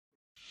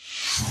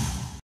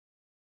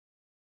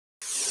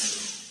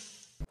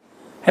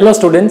Hello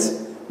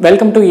students,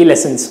 welcome to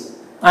E-Lessons.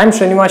 I am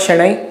Srinivas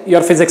Shanai,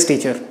 your physics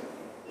teacher.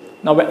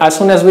 Now as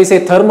soon as we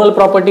say thermal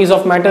properties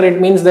of matter, it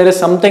means there is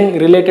something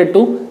related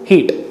to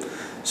heat.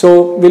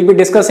 So we'll be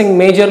discussing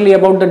majorly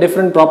about the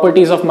different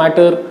properties of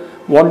matter.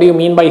 What do you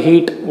mean by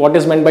heat? What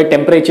is meant by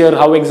temperature?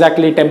 How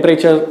exactly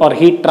temperature or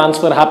heat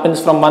transfer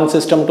happens from one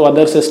system to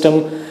other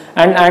system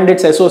and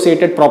its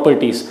associated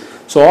properties.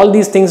 So all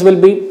these things will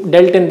be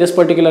dealt in this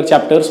particular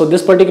chapter. So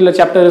this particular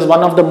chapter is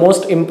one of the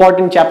most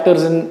important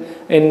chapters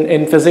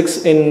in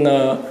physics, in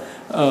the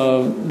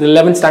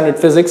 11th standard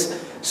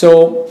physics.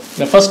 So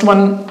the first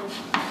one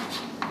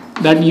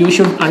that you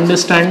should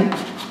understand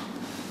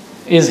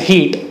is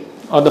heat,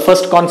 or the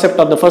first concept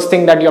or the first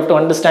thing that you have to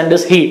understand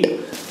is heat.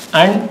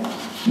 And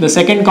the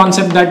second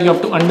concept that you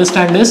have to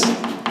understand is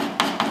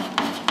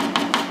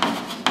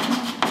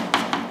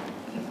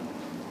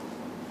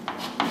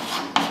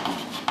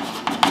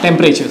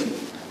temperature.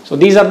 So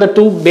these are the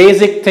two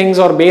basic things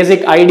or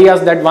basic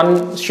ideas that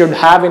one should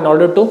have in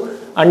order to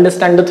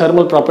understand the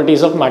thermal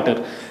properties of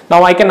matter.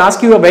 Now I can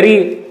ask you a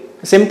very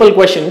simple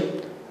question.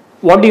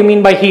 What do you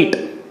mean by heat?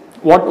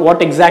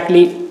 What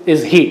exactly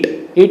is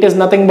heat? Heat is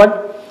nothing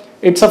but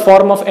it's a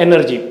form of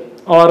energy,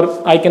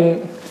 or I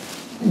can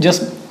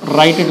just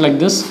write it like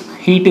this.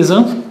 Heat is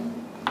a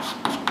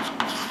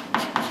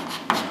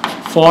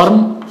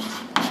form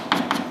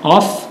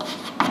of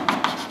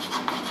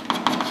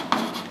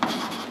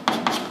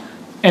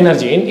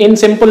energy. In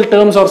simple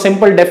terms or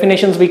simple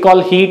definitions, we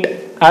call heat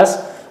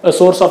as a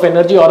source of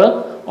energy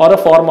or a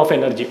form of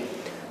energy.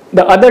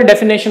 The other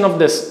definition of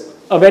this,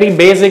 a very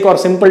basic or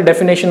simple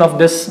definition of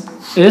this,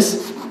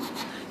 is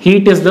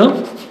heat is the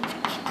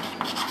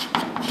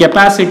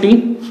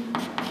capacity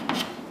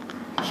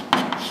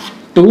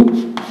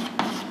to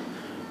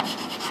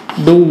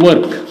do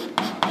work.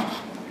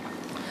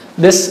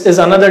 This is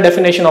another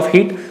definition of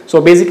heat.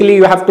 So basically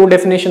you have two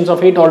definitions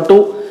of heat, or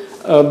two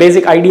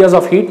basic ideas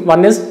of heat.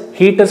 One is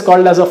heat is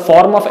called as a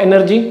form of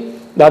energy.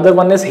 The other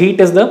one is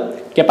heat is the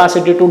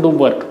capacity to do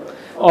work,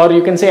 or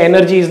you can say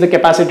energy is the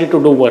capacity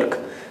to do work.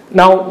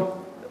 Now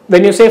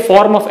when you say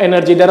form of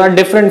energy, there are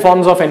different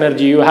forms of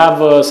energy. You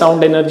have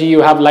sound energy,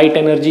 you have light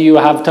energy, you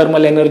have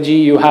thermal energy,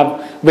 you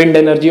have wind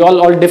energy.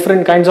 All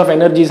different kinds of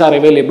energies are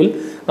available.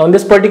 Now in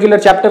this particular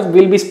chapter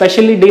we will be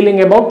specially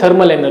dealing about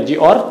thermal energy,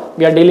 or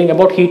we are dealing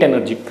about heat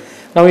energy.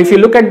 Now if you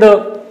look at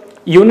the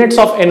units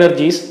of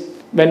energies,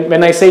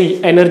 when I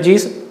say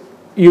energies,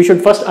 you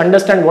should first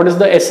understand what is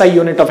the SI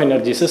unit of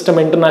energy, System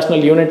International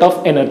Unit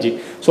of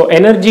Energy. So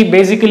energy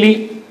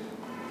basically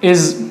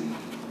is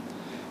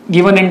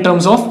given in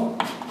terms of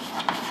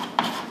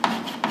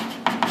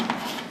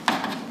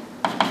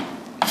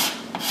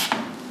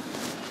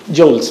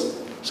joules.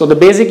 So the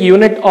basic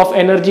unit of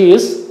energy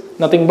is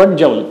nothing but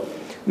joule.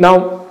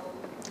 Now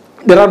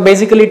there are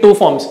basically two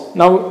forms.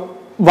 Now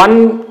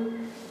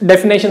one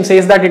definition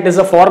says that it is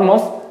a form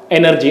of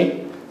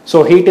energy.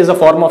 So heat is a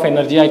form of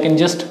energy. I can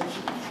just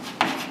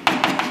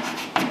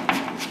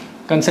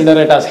consider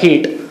it as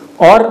heat.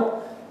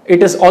 Or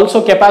it is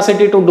also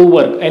capacity to do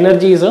work.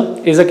 Energy is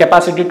a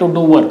capacity to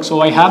do work.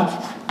 So I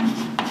have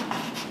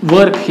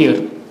work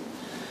here.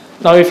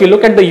 Now if you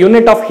look at the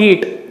unit of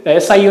heat, the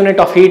SI unit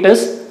of heat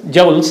is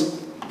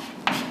joules.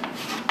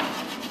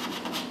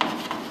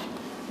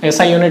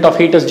 SI unit of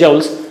heat is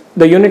joules.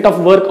 The unit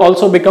of work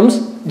also becomes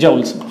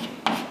joules.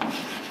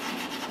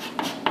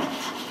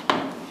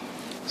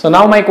 So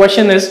now my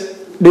question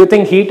is, do you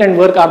think heat and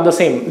work are the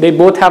same? They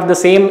both have the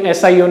same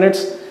SI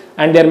units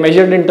and they are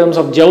measured in terms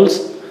of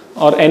joules,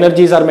 or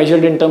energies are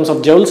measured in terms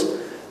of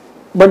joules,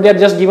 but they are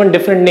just given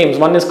different names.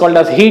 One is called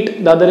as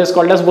heat, the other is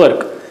called as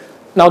work.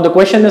 Now the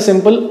question is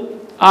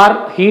simple.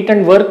 Are heat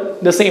and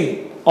work the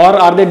same, or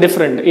are they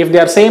different? If they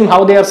are same,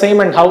 how they are same,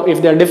 and how,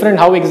 if they are different,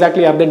 how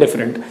exactly are they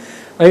different?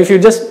 Now if you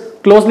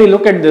just closely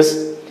look at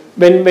this,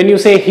 when you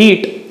say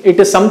heat, it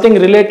is something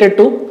related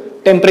to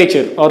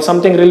temperature or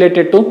something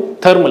related to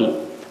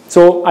thermal.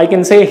 So I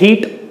can say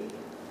heat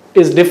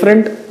is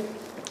different,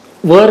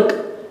 work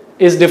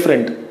is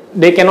different.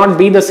 They cannot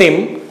be the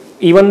same,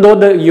 even though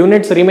the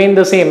units remain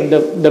the same.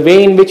 The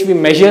way in which we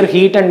measure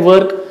heat and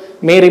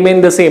work may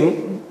remain the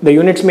same. The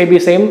units may be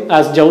same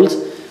as joules,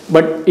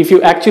 but if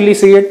you actually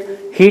see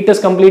it, heat is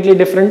completely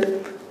different,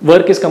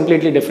 work is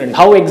completely different.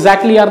 How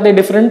exactly are they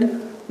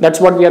different? That's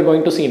what we are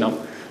going to see now.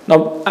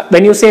 Now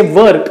when you say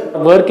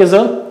work is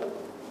a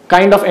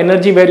kind of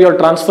energy where you are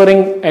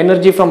transferring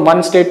energy from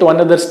one state to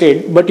another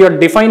state, but you are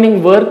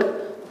defining work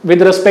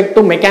with respect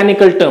to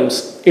mechanical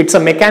terms. It's a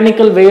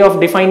mechanical way of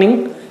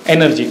defining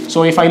energy.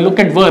 So if I look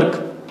at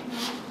work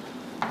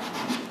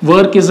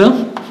is a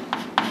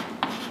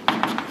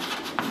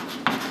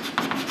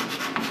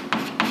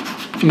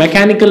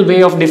mechanical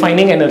way of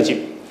defining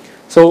energy.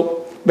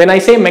 So when I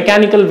say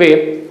mechanical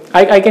way,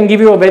 I can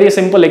give you a very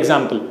simple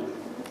example.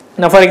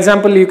 Now for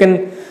example, you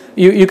can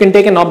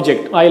take an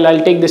object.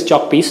 I'll take this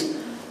chalk piece.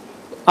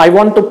 I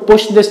want to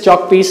push this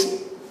chalk piece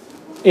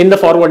in the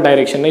forward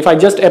direction. If I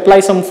just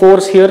apply some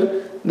force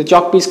here, the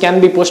chalk piece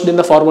can be pushed in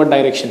the forward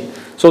direction.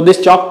 So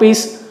this chalk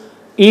piece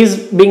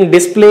is being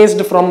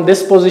displaced from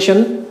this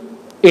position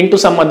into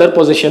some other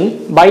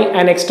position by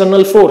an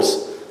external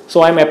force.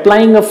 So I'm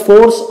applying a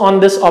force on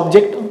this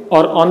object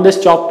or on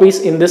this chalk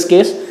piece in this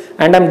case,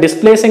 and I'm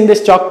displacing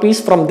this chalk piece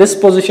from this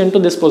position to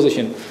this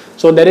position.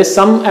 So there is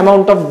some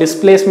amount of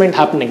displacement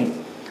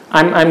happening.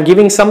 I'm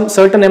giving some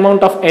certain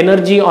amount of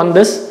energy on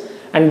this,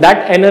 and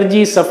that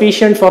energy is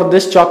sufficient for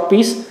this chalk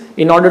piece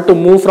in order to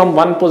move from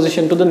one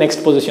position to the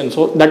next position.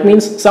 So that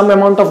means some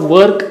amount of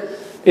work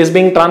is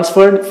being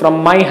transferred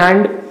from my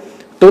hand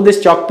to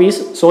this chalk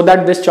piece so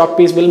that this chalk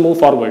piece will move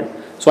forward.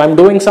 So I'm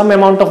doing some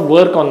amount of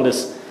work on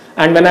this,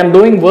 and when I'm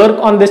doing work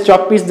on this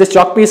chalk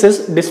piece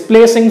is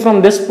displacing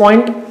from this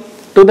point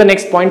to the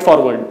next point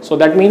forward. So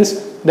that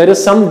means there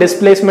is some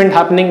displacement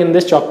happening in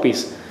this chalk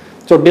piece.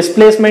 So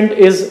displacement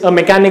is a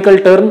mechanical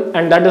term,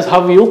 and that is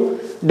how you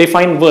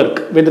define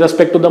work with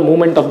respect to the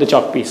movement of the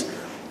chalk piece.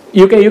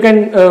 You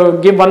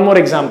can give one more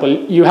example.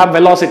 You have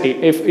velocity.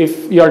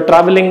 If you are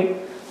traveling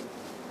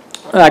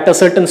at a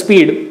certain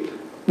speed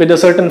with a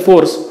certain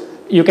force,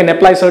 you can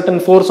apply certain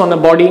force on a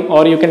body,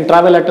 or you can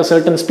travel at a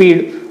certain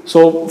speed.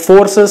 So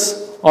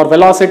forces or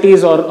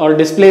velocities or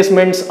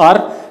displacements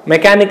are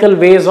mechanical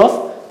ways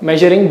of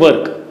measuring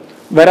work.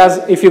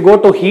 Whereas if you go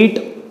to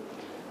heat,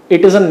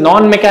 it is a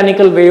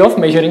non-mechanical way of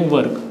measuring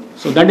work.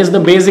 So that is the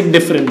basic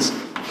difference.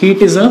 Heat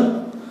is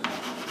a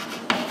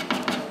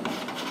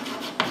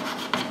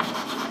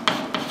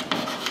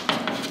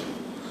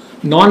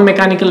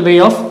non-mechanical way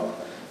of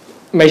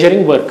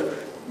measuring work.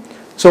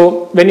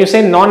 So when you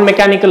say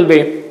non-mechanical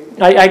way,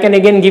 I can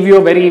again give you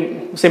a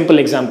very simple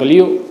example.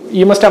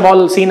 You must have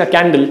all seen a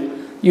candle.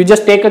 You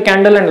just take a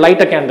candle and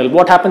light a candle.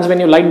 What happens when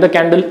you light the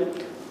candle?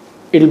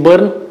 It will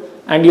burn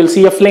and you'll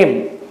see a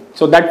flame.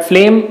 So that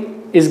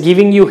flame is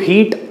giving you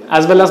heat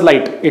as well as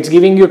light. It's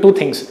giving you two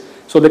things.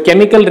 So the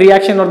chemical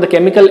reaction or the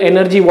chemical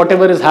energy,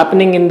 whatever is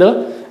happening in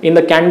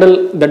the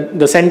candle,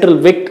 the central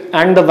wick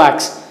and the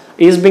wax,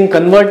 is being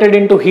converted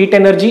into heat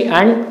energy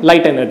and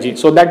light energy.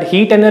 So that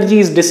heat energy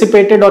is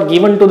dissipated or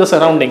given to the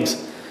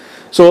surroundings.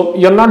 So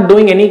you're not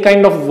doing any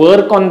kind of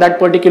work on that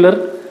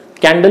particular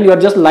candle, you're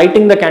just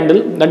lighting the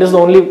candle. That is the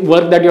only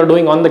work that you're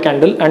doing on the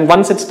candle, and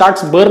once it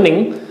starts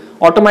burning,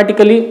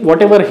 automatically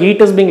whatever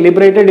heat is being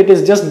liberated, it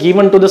is just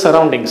given to the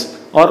surroundings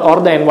or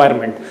the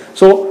environment.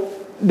 So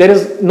there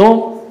is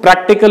no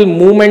practical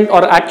movement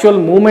or actual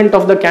movement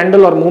of the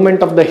candle or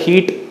movement of the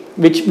heat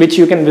which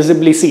you can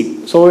visibly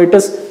see. So it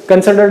is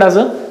considered as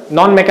a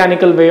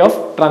non-mechanical way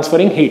of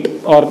transferring heat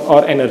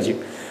or energy.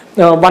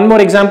 One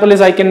more example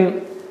is you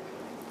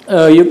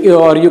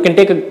can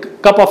take a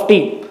cup of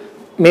tea,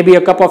 maybe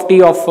a cup of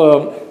tea of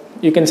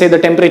you can say the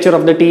temperature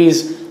of the tea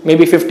is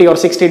maybe 50 or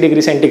 60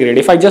 degrees centigrade.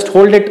 If I just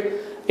hold it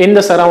in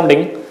the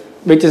surrounding,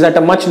 which is at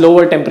a much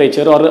lower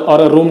temperature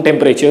or a room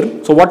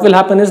temperature, so what will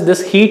happen is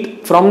this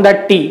heat from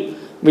that tea,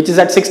 which is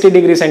at 60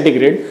 degrees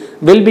centigrade,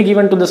 will be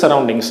given to the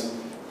surroundings.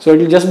 So it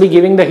will just be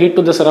giving the heat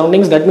to the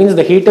surroundings. That means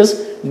the heat is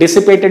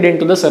dissipated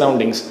into the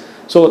surroundings.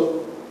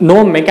 So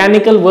no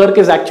mechanical work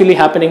is actually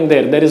happening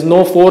there. There is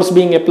no force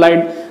being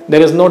applied.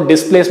 There is no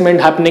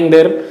displacement happening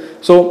there.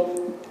 So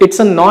it's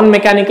a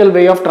non-mechanical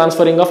way of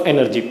transferring of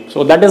energy.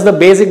 So that is the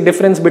basic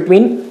difference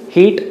between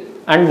heat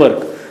and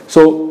work.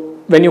 So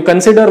when you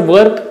consider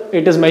work,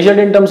 it is measured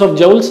in terms of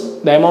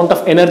joules. The amount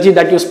of energy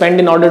that you spend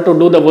in order to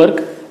do the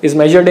work is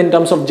measured in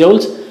terms of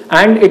joules,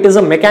 and it is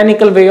a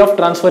mechanical way of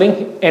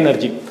transferring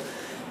energy.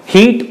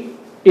 Heat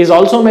is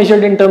also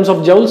measured in terms of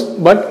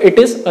joules, but it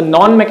is a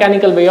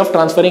non-mechanical way of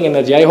transferring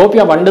energy. I hope you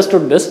have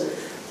understood this.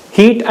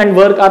 Heat and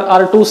work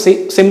are two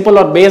simple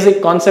or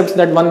basic concepts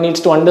that one needs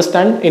to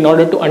understand in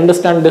order to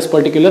understand this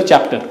particular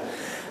chapter.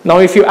 Now,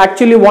 if you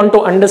actually want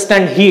to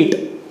understand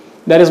heat,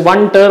 there is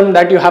one term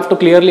that you have to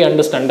clearly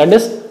understand, that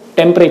is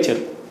temperature.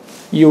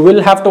 You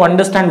will have to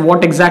understand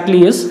what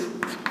exactly is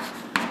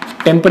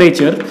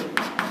temperature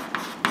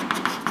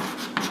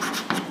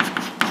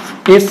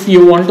if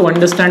you want to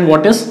understand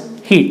what is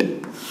heat.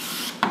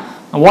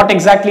 Now, what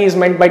exactly is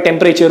meant by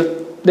temperature?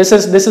 This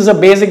is a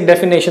basic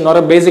definition or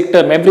a basic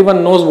term.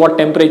 Everyone knows what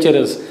temperature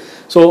is.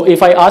 So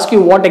if I ask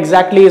you what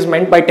exactly is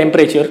meant by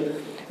temperature,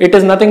 it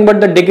is nothing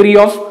but the degree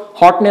of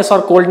hotness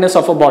or coldness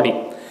of a body.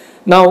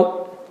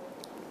 Now,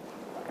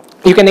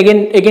 you can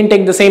again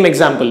take the same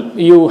example.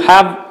 You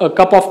have a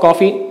cup of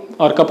coffee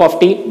or cup of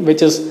tea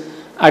which is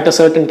at a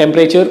certain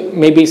temperature,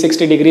 maybe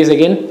 60 degrees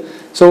again.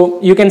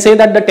 So you can say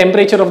that the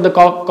temperature of the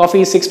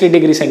coffee is 60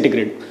 degrees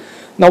centigrade.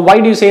 Now, why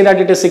do you say that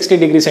it is 60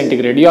 degrees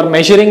centigrade? You are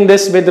measuring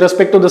this with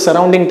respect to the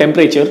surrounding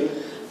temperature,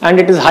 and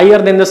it is higher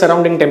than the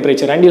surrounding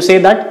temperature, and you say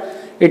that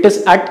it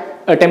is at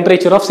a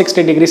temperature of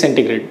 60 degrees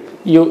centigrade.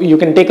 You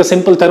can take a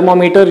simple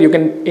thermometer, you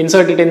can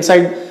insert it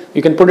inside,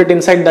 you can put it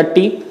inside that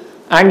tea,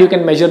 and you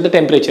can measure the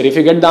temperature. If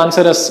you get the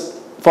answer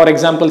as, for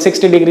example,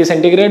 60 degrees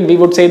centigrade, we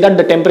would say that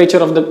the temperature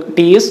of the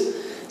tea is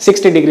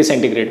 60 degrees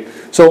centigrade.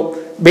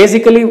 So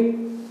basically,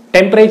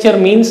 temperature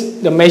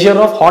means the measure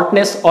of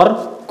hotness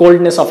or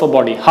coldness of a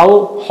body.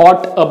 How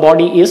hot a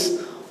body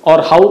is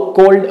or how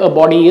cold a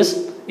body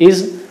is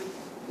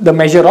the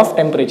measure of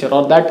temperature,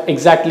 or that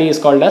exactly is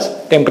called as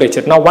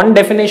temperature. Now, one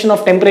definition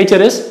of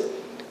temperature is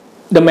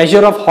the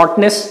measure of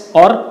hotness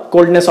or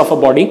coldness of a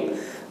body.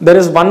 there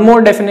is one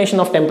more definition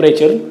of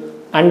temperature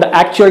and the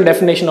actual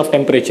definition of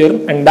temperature,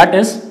 and that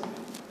is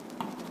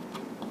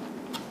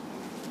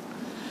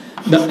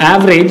the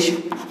average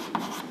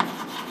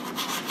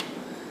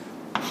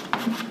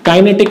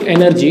kinetic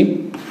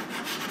energy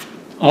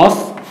of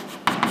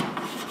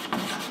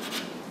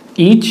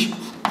each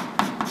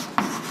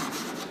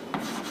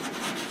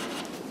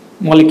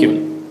molecule.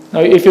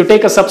 Now, if you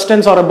take a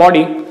substance or a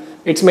body,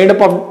 it's made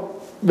up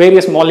of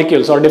various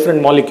molecules or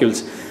different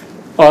molecules,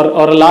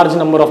 or a large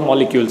number of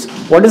molecules.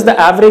 What is the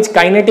average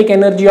kinetic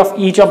energy of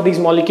each of these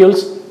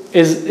molecules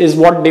is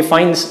what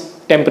defines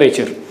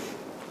temperature.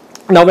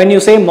 Now, when you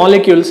say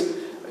molecules,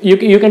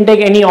 you can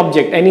take any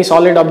object, any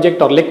solid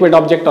object or liquid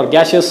object or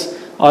gaseous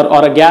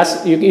or a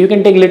gas. You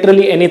can take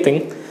literally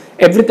anything.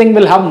 Everything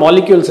will have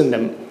molecules in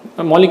them.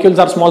 Molecules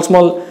are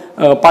small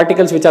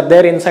particles which are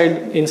there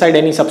inside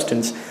any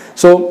substance.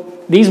 So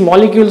these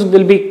molecules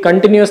will be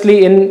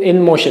continuously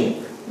in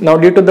motion. Now,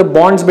 due to the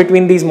bonds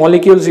between these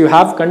molecules, you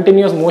have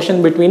continuous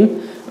motion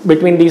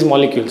between these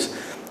molecules.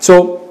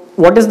 So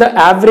what is the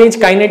average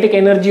kinetic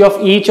energy of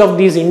each of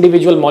these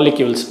individual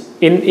molecules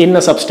in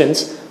a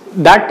substance?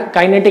 That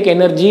kinetic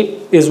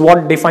energy is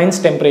what defines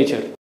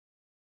temperature.